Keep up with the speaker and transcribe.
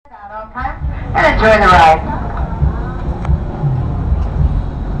Enjoy the ride.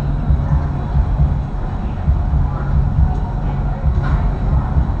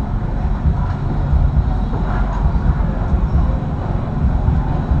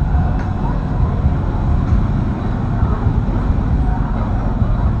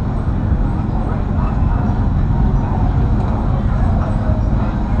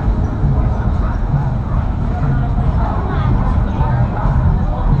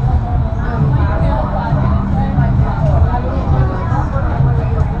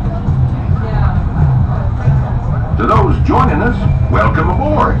 To those joining us, welcome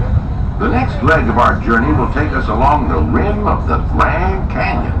aboard. The next leg of our journey will take us along the rim of the Grand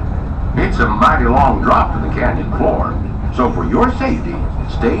Canyon. It's a mighty long drop to the canyon floor, so for your safety,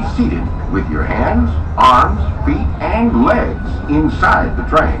 stay seated with your hands, arms, feet, and legs inside the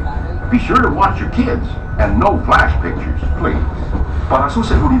train. Be sure to watch your kids and no flash pictures, please. Para su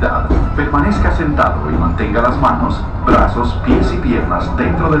seguridad, permanezca sentado y mantenga las manos, brazos, pies y piernas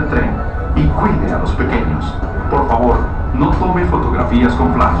dentro del tren y cuide a los pequeños. Por favor, no tome fotografías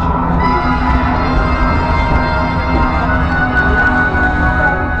con flash.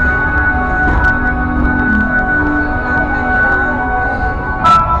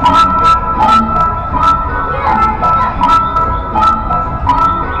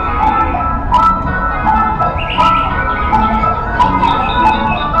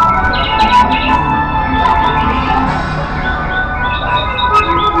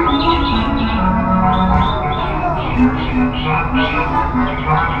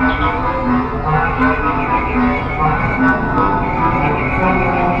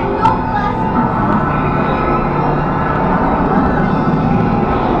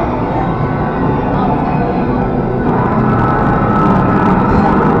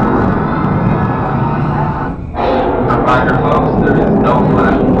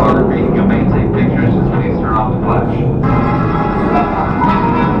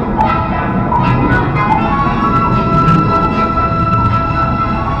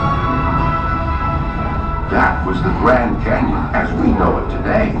 That was the Grand Canyon as we know it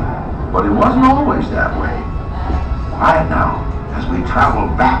today, but it wasn't always that way. Quiet now as we travel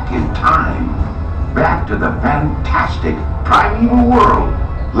back in time, back to the fantastic primeval world,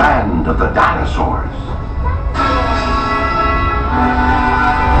 land of the dinosaurs.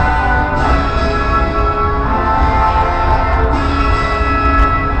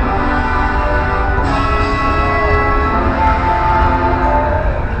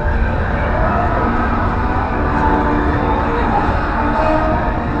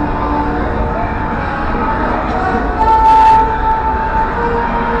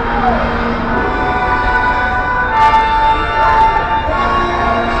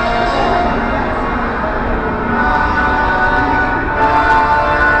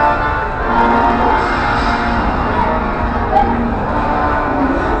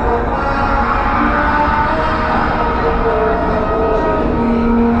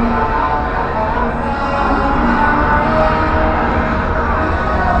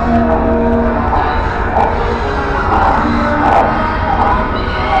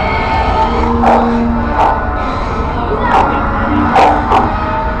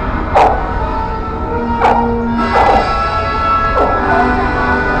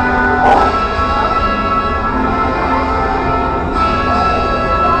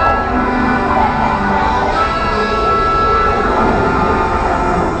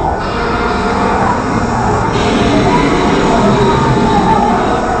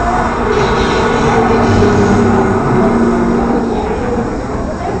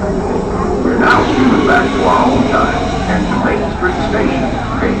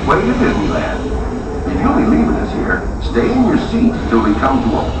 To Disneyland. If you'll be leaving us here, stay in your seat till we come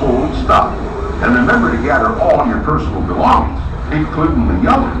to a full stop. And remember to gather all your personal belongings, including the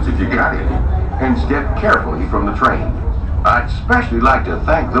young ones if you got any, and step carefully from the train. I'd especially like to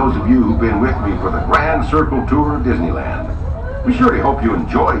thank those of you who've been with me for the Grand Circle Tour of Disneyland. We surely hope you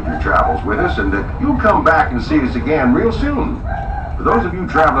enjoyed your travels with us and that you'll come back and see us again real soon. For those of you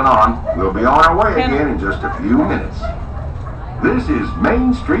traveling on, we'll be on our way again in just a few minutes. This is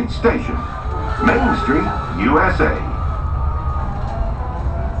Main Street Station, Main Street, USA.